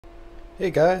Hey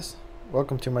guys,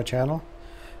 welcome to my channel.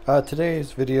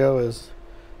 Today's video is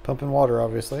pumping water,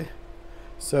 obviously.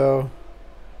 So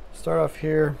start off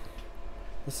here.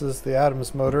 This is the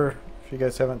Adams motor. If you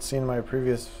guys haven't seen my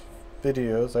previous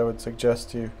videos, I would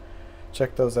suggest you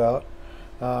check those out.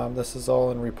 This is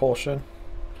all in repulsion.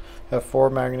 I have 4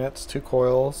 magnets, 2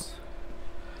 coils,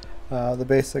 the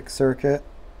basic circuit,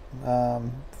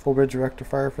 full bridge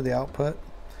rectifier for the output.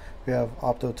 We have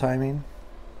opto timing,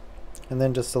 and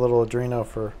then just a little Adreno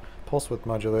for pulse width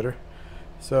modulator.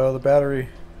 So the battery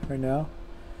right now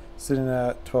sitting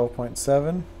at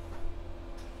 12.7.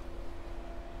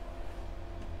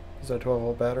 This is our 12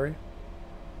 volt battery.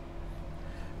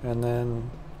 And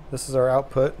then this is our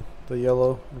output, the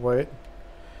yellow and white,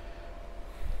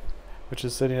 which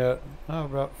is sitting at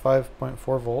about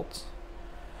 5.4 volts.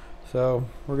 So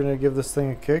we're going to give this thing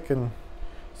a kick and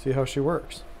see how she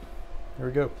works. Here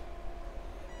we go.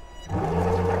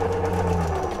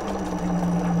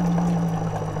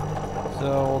 So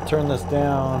we'll turn this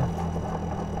down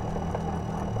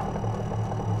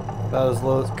about as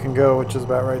low as it can go, which is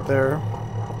about right there.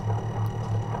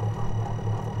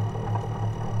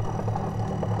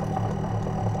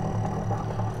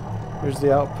 Here's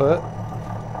the output.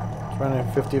 It's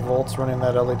running 50 volts, running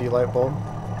that LED light bulb.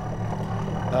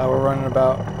 We're running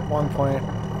about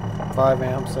 1.5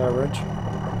 amps average.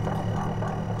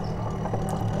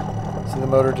 See the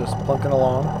motor just plunking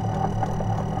along.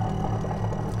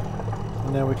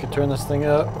 And then we could turn this thing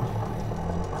up.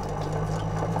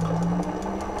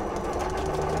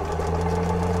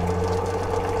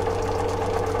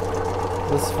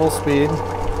 This is full speed.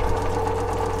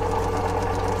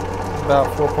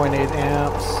 About 4.8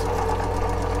 amps.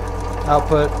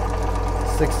 Output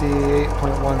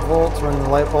 68.1 volts, running the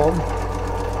light bulb.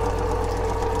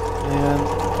 And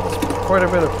it's quite a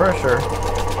bit of pressure.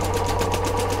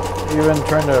 Even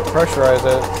trying to pressurize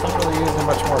it, it's not really using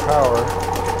much more power.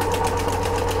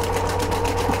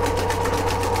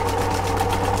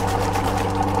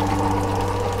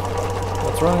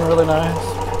 It's running really nice.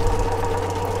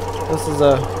 This is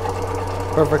a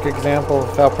perfect example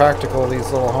of how practical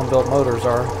these little home-built motors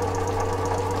are.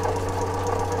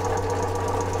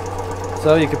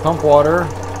 So you could pump water,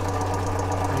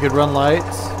 you could run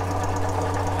lights,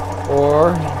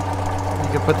 or you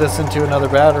could put this into another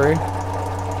battery.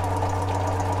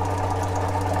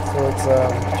 So let's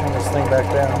turn this thing back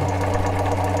down.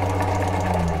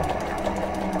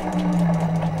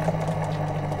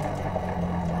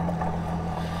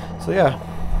 So yeah,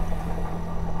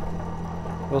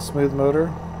 real smooth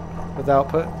motor with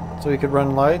output. So you could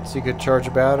run lights, you could charge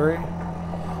a battery.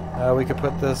 We could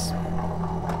put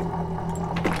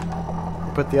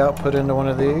the output into one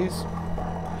of these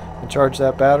and charge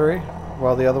that battery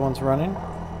while the other one's running.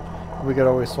 We could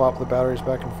always swap the batteries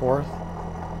back and forth.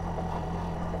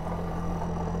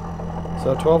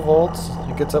 So 12 volts,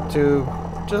 it gets up to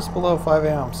just below 5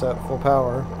 amps at full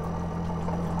power.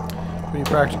 Pretty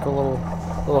practical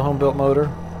little home-built motor.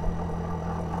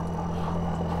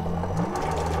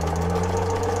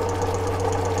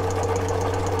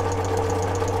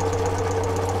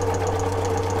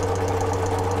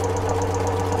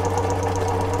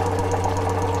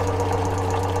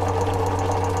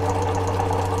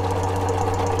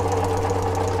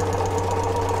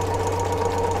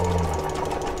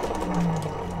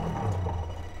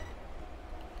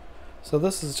 So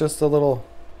this is just a little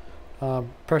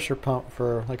pressure pump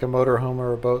for like a motorhome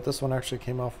or a boat. This one actually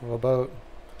came off of a boat.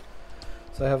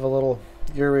 So I have a little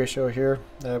gear ratio here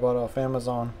that I bought off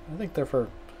Amazon. I think they're for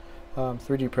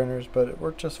 3D printers, but it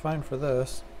worked just fine for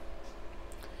this.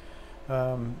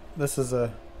 This is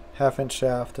a 1/2 inch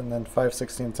shaft and then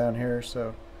 5/16 down here,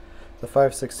 so the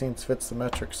 5/16 fits the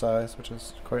metric size, which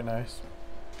is quite nice.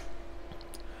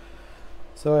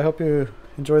 So I hope you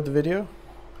enjoyed the video.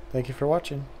 Thank you for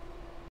watching.